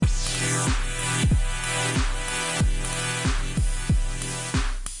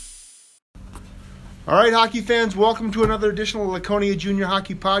All right, hockey fans, welcome to another edition of Laconia Junior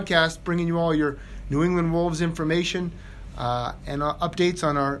Hockey Podcast, bringing you all your New England Wolves information and updates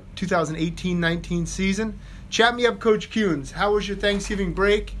on our 2018-19 season. Chat me up, Coach Kuhns. How was your Thanksgiving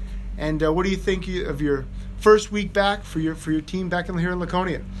break, and what do you think of your first week back for your team back here in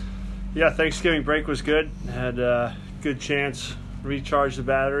Laconia? Yeah, Thanksgiving break was good. Had a good chance, recharge the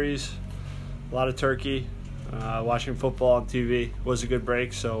batteries, a lot of turkey, watching football on TV. Was a good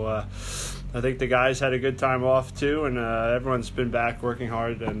break, so I think the guys had a good time off too, and everyone's been back working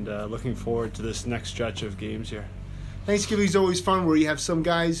hard and looking forward to this next stretch of games here. Thanksgiving is always fun where you have some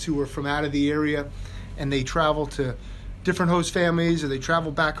guys who are from out of the area and they travel to different host families, or they travel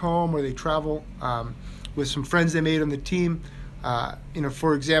back home, or they travel with some friends they made on the team.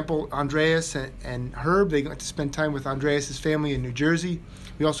 For example, Andreas and Herb, they got to spend time with Andreas' family in New Jersey.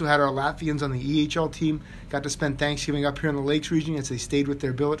 We also had our Latvians on the EHL team, got to spend Thanksgiving up here in the Lakes region as they stayed with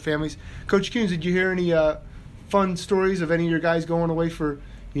their billet families. Coach Kuhns, did you hear any fun stories of any of your guys going away for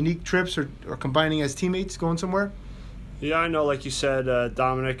unique trips or combining as teammates, going somewhere? Yeah, I know, like you said,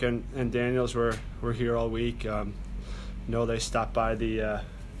 Dominic and Daniels were here all week. They stopped by the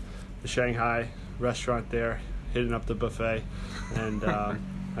Shanghai restaurant there, hitting up the buffet. And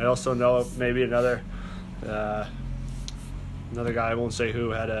I also know maybe another guy, I won't say who,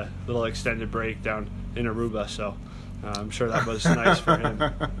 had a little extended break down in Aruba, so I'm sure that was nice for him.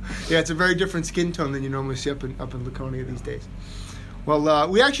 Yeah, it's a very different skin tone than you normally see up in Laconia these days. Well,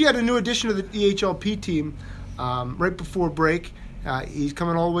 we actually had a new addition to the EHLP team right before break. He's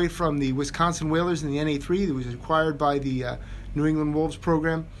coming all the way from the Wisconsin Whalers in the NA3. He was acquired by the New England Wolves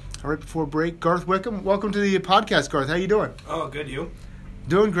program right before break. Garth Wickham, welcome to the podcast, Garth. How you doing? Oh, good. You?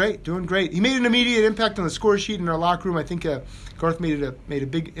 Doing great. He made an immediate impact on the score sheet in our locker room. I think Garth made a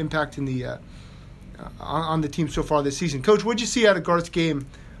big impact in the on the team so far this season. Coach, what did you see out of Garth's game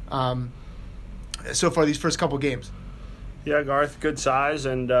so far these first couple games? Yeah, Garth, good size,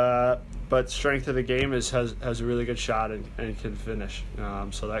 and but strength of the game has a really good shot and can finish.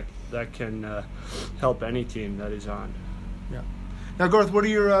 So that can help any team that he's on. Yeah. Now, Garth, what are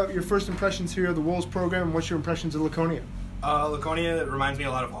your first impressions here of the Wolves program, and what's your impressions of Laconia? Laconia reminds me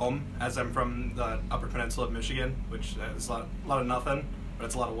a lot of home, as I'm from the Upper Peninsula of Michigan, which is a lot of nothing, but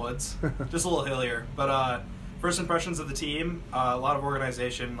it's a lot of woods. Just a little hillier. But first impressions of the team, a lot of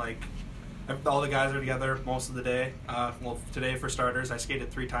organization. Like, all the guys are together most of the day. Today, for starters, I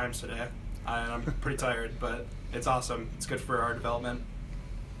skated 3 times today. I'm pretty tired, but it's awesome. It's good for our development.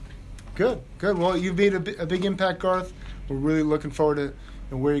 Good. Well, you've made a big impact, Garth. We're really looking forward to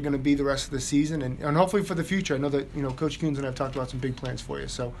where you're going to be the rest of the season, and hopefully for the future. I know that Coach Kuhns and I have talked about some big plans for you.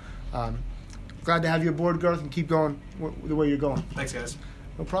 So glad to have you aboard, Garth, and keep going the way you're going. Thanks, guys.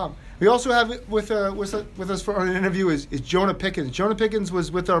 No problem. We also have with us for an interview is Jonah Pickens. Jonah Pickens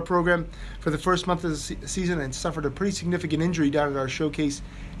was with our program for the first month of the season and suffered a pretty significant injury down at our showcase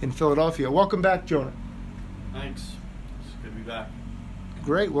in Philadelphia. Welcome back, Jonah. Thanks. It's good to be back.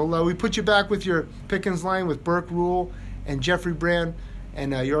 Great. Well, we put you back with your Pickens line with Burke Rule and Jeffrey Brand,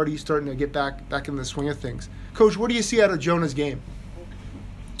 and you're already starting to get back in the swing of things. Coach, what do you see out of Jonah's game?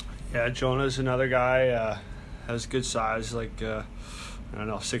 Yeah, Jonah's another guy, has good size, like 6'3",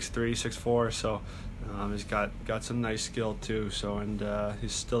 6'4", so he's got some nice skill too. So, and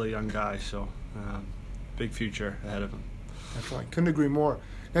he's still a young guy, so big future ahead of him. Definitely, couldn't agree more.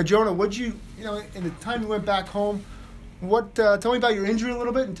 Now, Jonah, what'd you in the time you went back home? Tell me about your injury a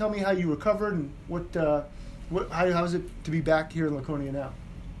little bit, and tell me how you recovered, and how is it to be back here in Laconia now?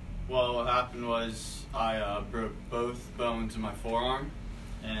 Well, what happened was I broke both bones in my forearm,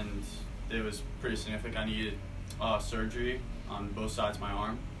 and it was pretty significant. I needed surgery on both sides of my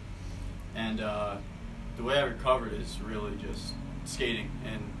arm, and the way I recovered is really just skating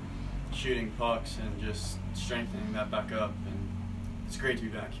and shooting pucks and just strengthening that back up. And it's great to be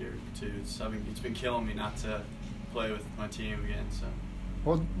back here too. It's been killing me not to play with my team again. So.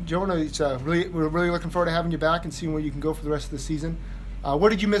 Well, Jonah, we're really looking forward to having you back and seeing where you can go for the rest of the season. What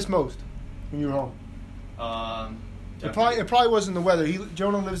did you miss most when you were home? It probably wasn't the weather.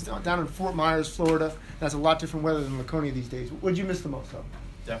 Jonah lives down in Fort Myers, Florida. That's a lot different weather than Laconia these days. What did you miss the most, though?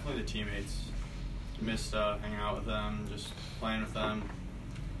 Definitely the teammates. Missed hanging out with them, just playing with them.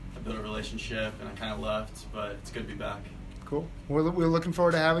 I built a relationship, and I kind of left, but it's good to be back. Cool. We're looking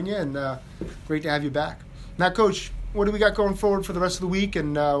forward to having you, and great to have you back. Now, Coach, what do we got going forward for the rest of the week,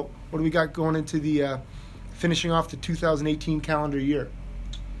 and what do we got going into the finishing off the 2018 calendar year?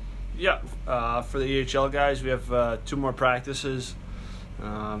 Yeah, for the EHL guys, we have 2 more practices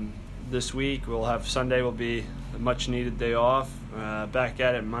this week. Sunday will be a much-needed day off. Back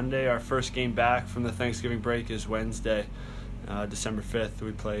at it Monday. Our first game back from the Thanksgiving break is Wednesday. December 5th,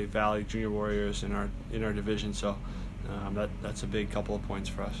 we play Valley Junior Warriors in our division. So that's a big couple of points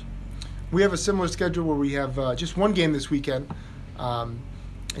for us. We have a similar schedule where we have just one game this weekend.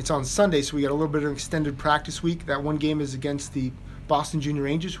 It's on Sunday, so we got a little bit of an extended practice week. That one game is against the Boston Junior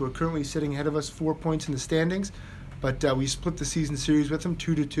Angels, who are currently sitting ahead of us 4 points in the standings. But we split the season series with them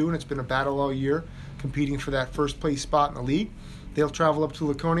 2-2, and it's been a battle all year, competing for that first place spot in the league. They'll travel up to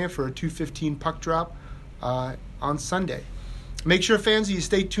Laconia for a 2:15 puck drop on Sunday. Make sure, fans, that you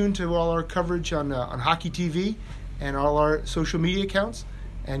stay tuned to all our coverage on Hockey TV and all our social media accounts.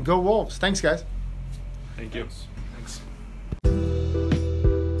 And go Wolves. Thanks, guys. Thank you. Thanks.